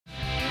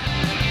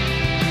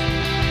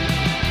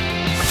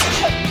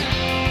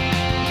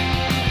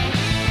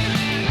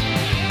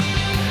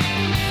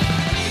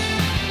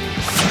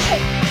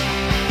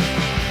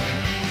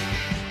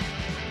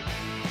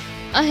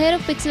Ahead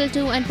of Pixel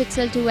 2 and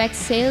Pixel 2X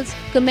sales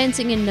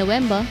commencing in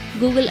November,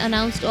 Google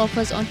announced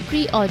offers on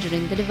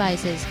pre-ordering the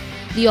devices.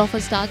 The offer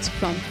starts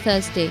from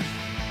Thursday.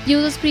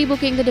 Users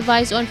pre-booking the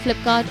device on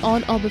Flipkart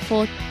on or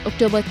before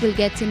October will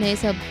get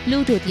Sennheiser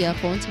Bluetooth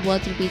earphones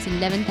worth Rs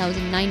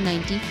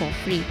 11,990 for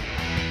free.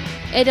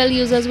 Airtel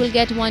users will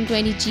get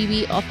 120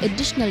 GB of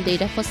additional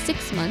data for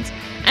 6 months,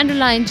 and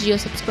Reliance Jio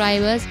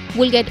subscribers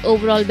will get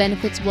overall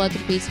benefits worth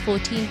Rs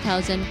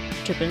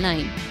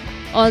 14,999.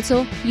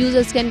 Also,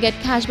 users can get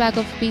cashback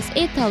of Rs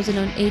 8,000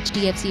 on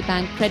HDFC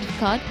Bank credit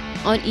card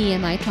on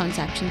EMI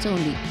transactions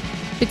only.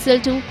 Pixel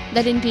 2,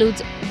 that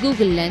includes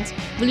Google Lens,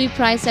 will be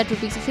priced at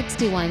Rs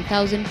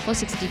 61,000 for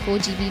 64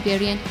 GB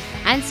variant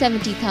and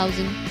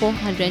 70,000 for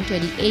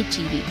 128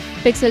 GB.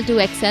 Pixel 2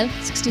 XL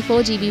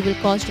 64 GB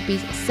will cost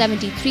Rs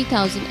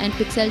 73,000 and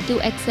Pixel 2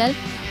 XL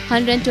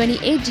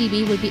 128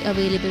 GB will be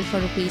available for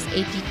Rs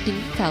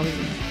 82,000.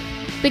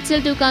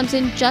 Pixel 2 comes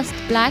in just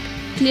black,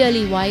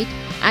 clearly white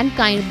and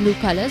kind blue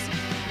colors,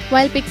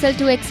 while Pixel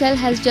 2 XL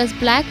has just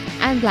black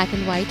and black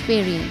and white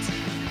variants.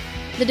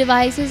 The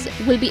devices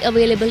will be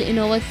available in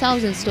over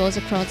 1,000 stores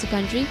across the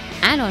country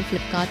and on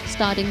Flipkart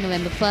starting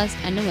November 1st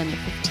and November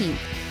 15th.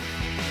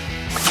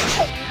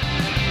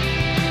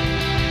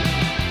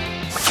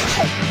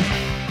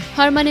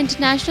 HARMAN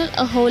International,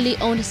 a wholly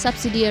owned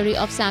subsidiary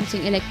of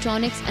Samsung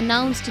Electronics,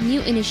 announced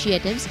new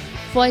initiatives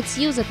for its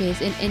user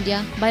base in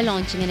India by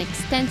launching an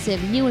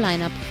extensive new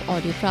lineup of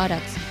audio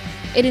products.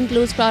 It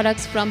includes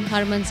products from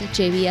HARMAN's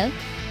JBL,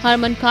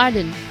 HARMAN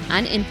Kardon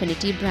and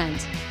Infinity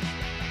brands.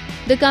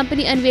 The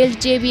company unveiled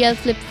JBL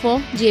Flip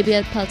 4,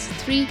 JBL Pulse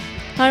 3,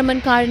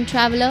 HARMAN Kardon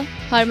Traveler,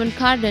 HARMAN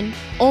Kardon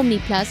Omni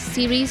Plus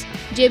series,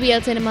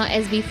 JBL Cinema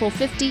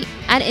SB450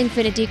 and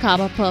Infinity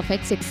Kaba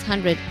Perfect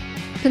 600.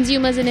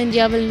 Consumers in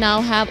India will now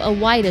have a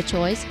wider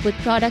choice,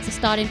 with products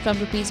starting from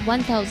Rs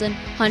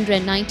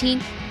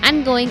 1,119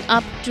 and going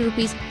up to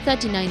Rs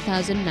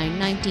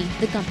 39,990,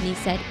 the company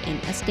said in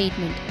a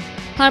statement.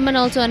 HARMAN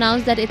also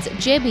announced that its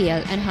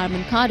JBL and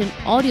HARMAN Kardon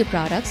audio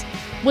products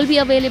will be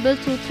available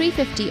through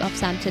 350 of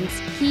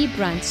Samsung's key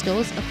brand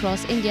stores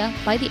across India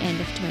by the end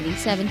of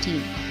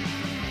 2017.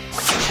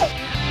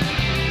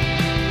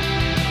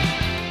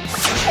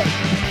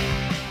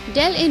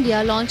 Dell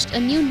India launched a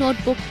new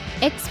notebook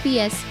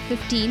XPS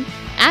 15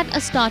 at a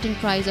starting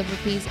price of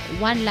Rs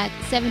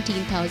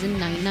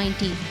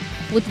 1,17,990.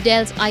 With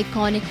Dell's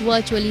iconic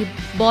virtually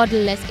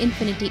borderless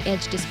Infinity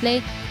Edge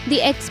display, the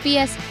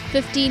XPS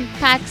 15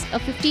 packs a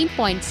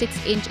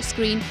 15.6-inch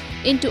screen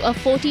into a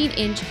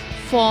 14-inch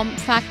form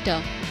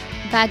factor,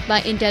 backed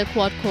by Intel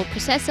quad-core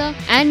processor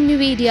and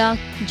NVIDIA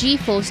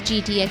GeForce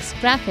GTX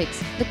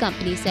graphics, the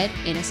company said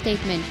in a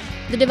statement.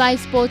 The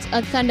device sports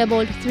a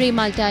Thunderbolt 3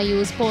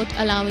 multi-use port,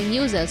 allowing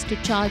users to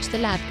charge the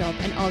laptop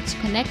and also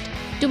connect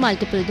to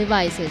multiple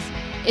devices.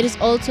 It is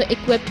also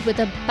equipped with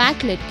a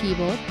backlit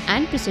keyboard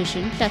and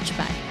precision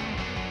touchpad.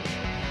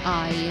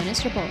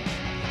 IANS report.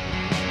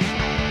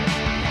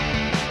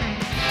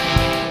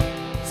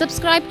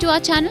 Subscribe to our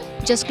channel.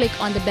 Just click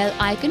on the bell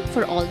icon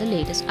for all the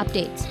latest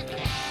updates.